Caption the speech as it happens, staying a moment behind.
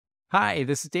Hi,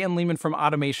 this is Dan Lehman from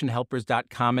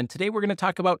automationhelpers.com, and today we're going to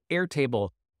talk about Airtable,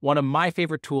 one of my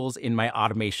favorite tools in my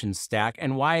automation stack,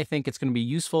 and why I think it's going to be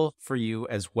useful for you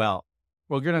as well.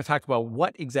 We're going to talk about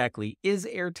what exactly is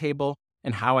Airtable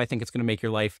and how I think it's going to make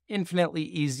your life infinitely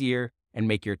easier and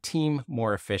make your team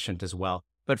more efficient as well.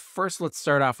 But first, let's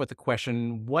start off with the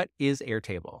question, what is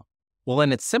Airtable? Well,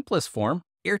 in its simplest form,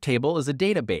 Airtable is a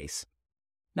database.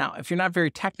 Now, if you're not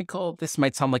very technical, this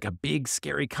might sound like a big,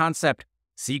 scary concept.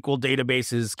 SQL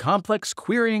databases, complex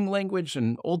querying language,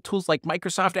 and old tools like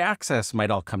Microsoft Access might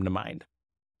all come to mind.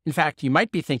 In fact, you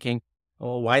might be thinking,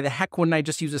 well, why the heck wouldn't I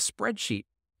just use a spreadsheet?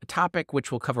 A topic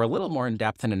which we'll cover a little more in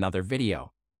depth in another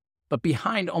video. But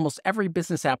behind almost every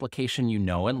business application you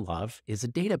know and love is a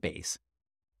database.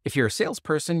 If you're a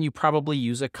salesperson, you probably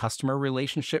use a customer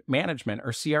relationship management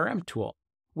or CRM tool,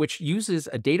 which uses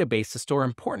a database to store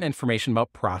important information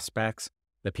about prospects,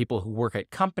 the people who work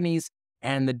at companies,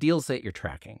 and the deals that you're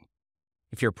tracking.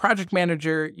 If you're a project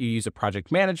manager, you use a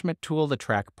project management tool to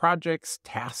track projects,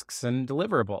 tasks, and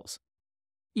deliverables.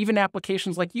 Even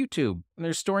applications like YouTube,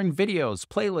 they're storing videos,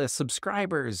 playlists,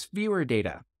 subscribers, viewer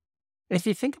data. And if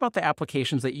you think about the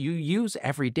applications that you use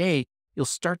every day, you'll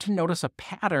start to notice a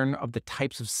pattern of the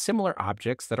types of similar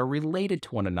objects that are related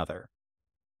to one another.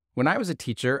 When I was a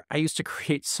teacher, I used to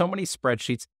create so many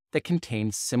spreadsheets that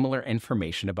contained similar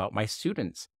information about my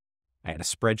students. I had a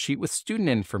spreadsheet with student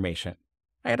information.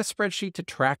 I had a spreadsheet to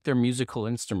track their musical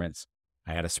instruments.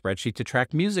 I had a spreadsheet to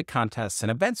track music contests and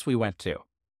events we went to.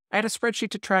 I had a spreadsheet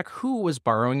to track who was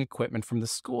borrowing equipment from the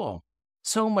school.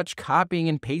 So much copying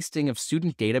and pasting of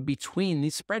student data between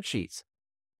these spreadsheets.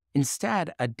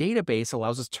 Instead, a database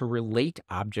allows us to relate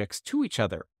objects to each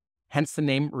other, hence the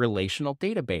name relational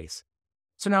database.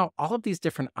 So now all of these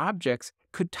different objects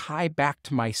could tie back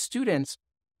to my students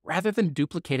rather than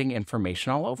duplicating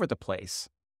information all over the place.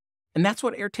 And that's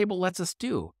what Airtable lets us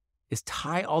do, is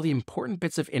tie all the important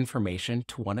bits of information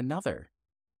to one another.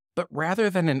 But rather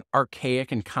than an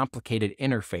archaic and complicated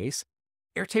interface,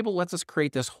 Airtable lets us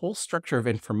create this whole structure of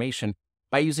information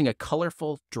by using a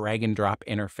colorful drag and drop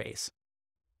interface.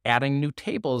 Adding new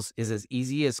tables is as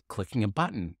easy as clicking a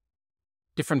button.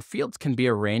 Different fields can be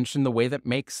arranged in the way that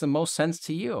makes the most sense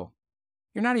to you.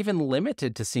 You're not even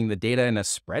limited to seeing the data in a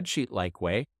spreadsheet-like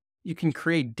way. You can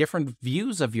create different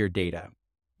views of your data.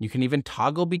 You can even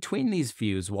toggle between these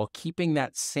views while keeping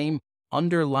that same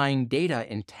underlying data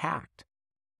intact.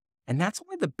 And that's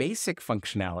only the basic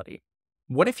functionality.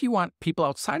 What if you want people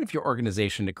outside of your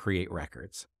organization to create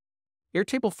records?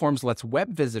 Airtable Forms lets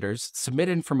web visitors submit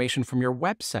information from your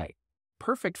website,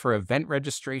 perfect for event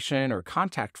registration or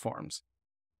contact forms.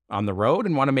 On the road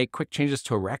and want to make quick changes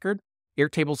to a record?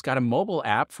 Airtable's got a mobile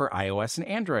app for iOS and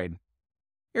Android.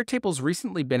 Airtable's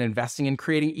recently been investing in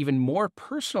creating even more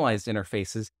personalized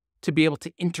interfaces to be able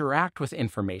to interact with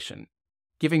information,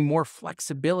 giving more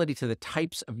flexibility to the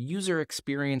types of user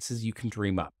experiences you can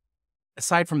dream up.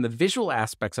 Aside from the visual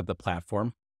aspects of the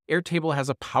platform, Airtable has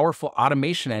a powerful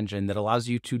automation engine that allows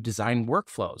you to design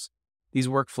workflows. These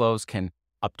workflows can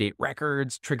update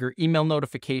records, trigger email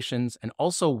notifications, and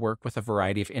also work with a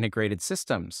variety of integrated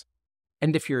systems.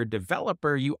 And if you're a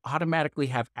developer, you automatically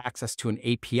have access to an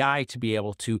API to be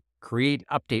able to create,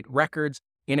 update records,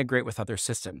 integrate with other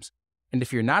systems. And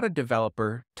if you're not a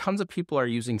developer, tons of people are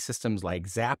using systems like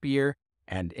Zapier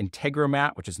and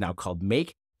Integromat, which is now called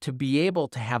Make, to be able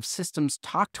to have systems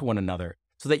talk to one another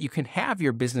so that you can have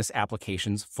your business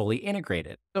applications fully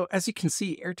integrated. So as you can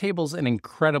see, Airtable's an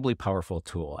incredibly powerful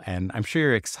tool, and I'm sure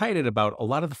you're excited about a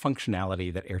lot of the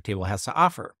functionality that Airtable has to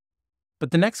offer. But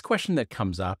the next question that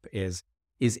comes up is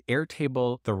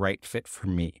Airtable the right fit for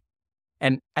me?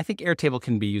 And I think Airtable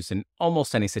can be used in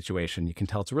almost any situation. You can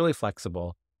tell it's really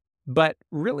flexible. But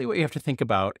really what you have to think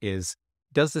about is,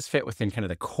 does this fit within kind of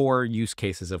the core use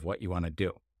cases of what you want to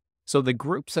do? So the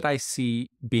groups that I see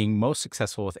being most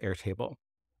successful with Airtable,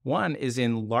 one is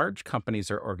in large companies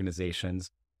or organizations,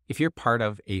 if you're part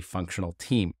of a functional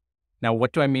team. Now,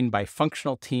 what do I mean by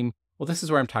functional team? Well, this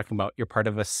is where I'm talking about you're part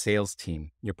of a sales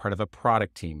team, you're part of a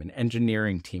product team, an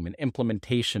engineering team, an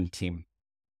implementation team.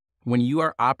 When you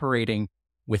are operating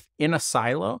within a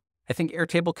silo, I think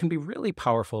Airtable can be really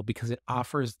powerful because it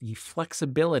offers the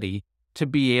flexibility to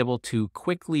be able to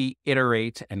quickly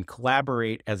iterate and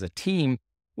collaborate as a team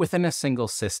within a single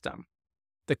system.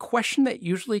 The question that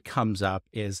usually comes up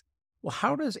is, well,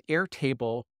 how does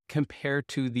Airtable compare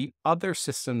to the other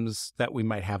systems that we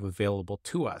might have available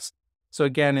to us? So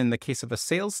again, in the case of a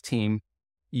sales team,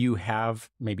 you have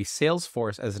maybe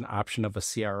Salesforce as an option of a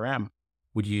CRM.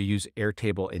 Would you use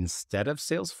Airtable instead of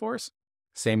Salesforce?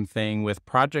 Same thing with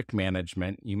project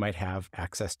management. You might have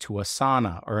access to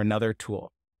Asana or another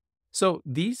tool. So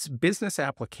these business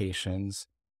applications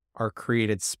are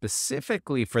created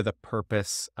specifically for the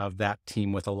purpose of that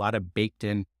team with a lot of baked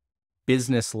in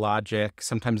business logic.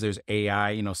 Sometimes there's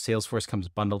AI. Salesforce comes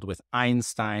bundled with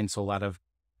Einstein. So a lot of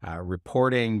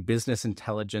reporting, business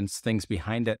intelligence, things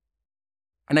behind it.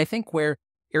 And I think where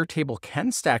Airtable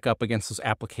can stack up against those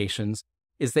applications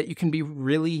is that you can be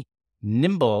really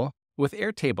nimble with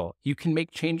Airtable. You can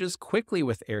make changes quickly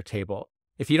with Airtable.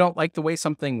 If you don't like the way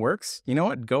something works, you know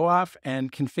what? Go off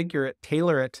and configure it,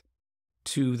 tailor it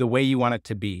to the way you want it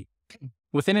to be.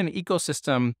 Within an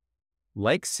ecosystem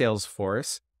like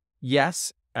Salesforce,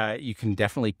 yes, you can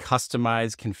definitely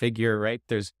customize, configure, right?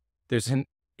 There's a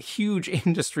huge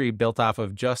industry built off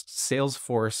of just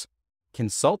Salesforce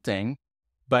consulting,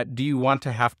 but do you want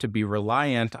to have to be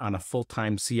reliant on a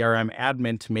full-time CRM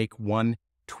admin to make one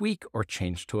tweak or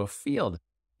change to a field?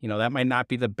 That might not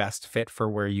be the best fit for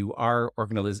where you are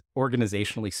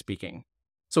organizationally speaking.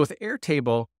 So with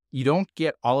Airtable, you don't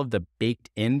get all of the baked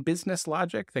in business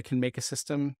logic that can make a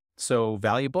system so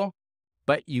valuable,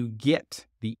 but you get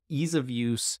the ease of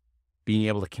use, being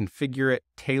able to configure it,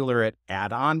 tailor it,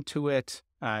 add on to it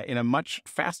in a much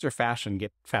faster fashion,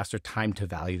 get faster time to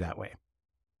value that way.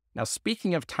 Now,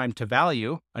 speaking of time to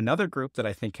value, another group that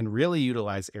I think can really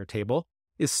utilize Airtable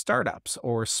is startups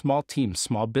or small teams,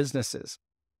 small businesses.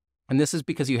 And this is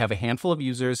because you have a handful of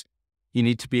users. You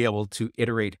need to be able to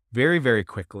iterate very, very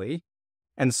quickly.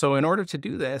 And so in order to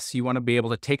do this, you want to be able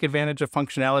to take advantage of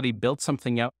functionality, build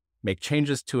something out, make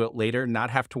changes to it later, not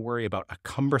have to worry about a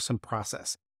cumbersome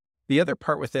process. The other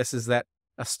part with this is that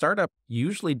a startup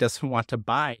usually doesn't want to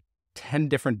buy 10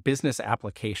 different business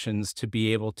applications to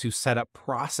be able to set up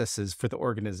processes for the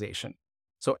organization.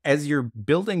 So as you're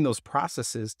building those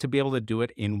processes, to be able to do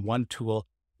it in one tool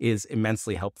is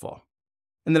immensely helpful.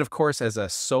 And then, of course, as a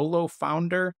solo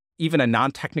founder, even a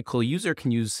non-technical user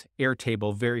can use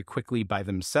Airtable very quickly by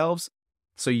themselves.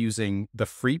 So using the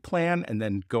free plan and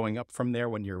then going up from there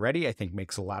when you're ready, I think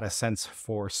makes a lot of sense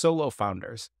for solo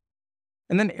founders.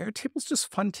 And then Airtable's just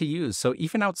fun to use. So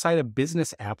even outside of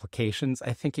business applications,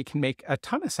 I think it can make a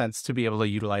ton of sense to be able to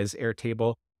utilize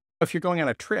Airtable. If you're going on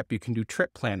a trip, you can do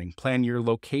trip planning, plan your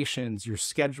locations, your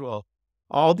schedule,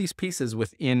 all these pieces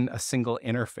within a single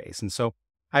interface. And so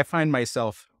I find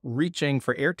myself reaching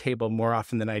for Airtable more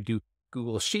often than I do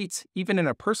Google Sheets, even in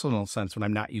a personal sense when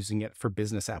I'm not using it for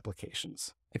business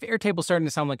applications. If Airtable's starting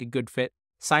to sound like a good fit,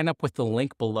 sign up with the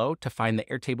link below to find the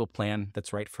Airtable plan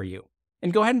that's right for you.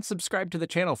 And go ahead and subscribe to the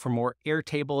channel for more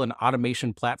Airtable and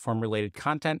automation platform related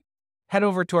content. Head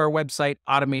over to our website,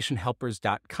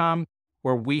 automationhelpers.com,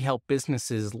 where we help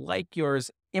businesses like yours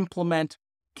implement,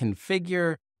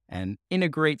 configure, and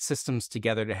integrate systems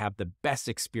together to have the best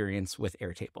experience with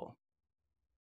Airtable.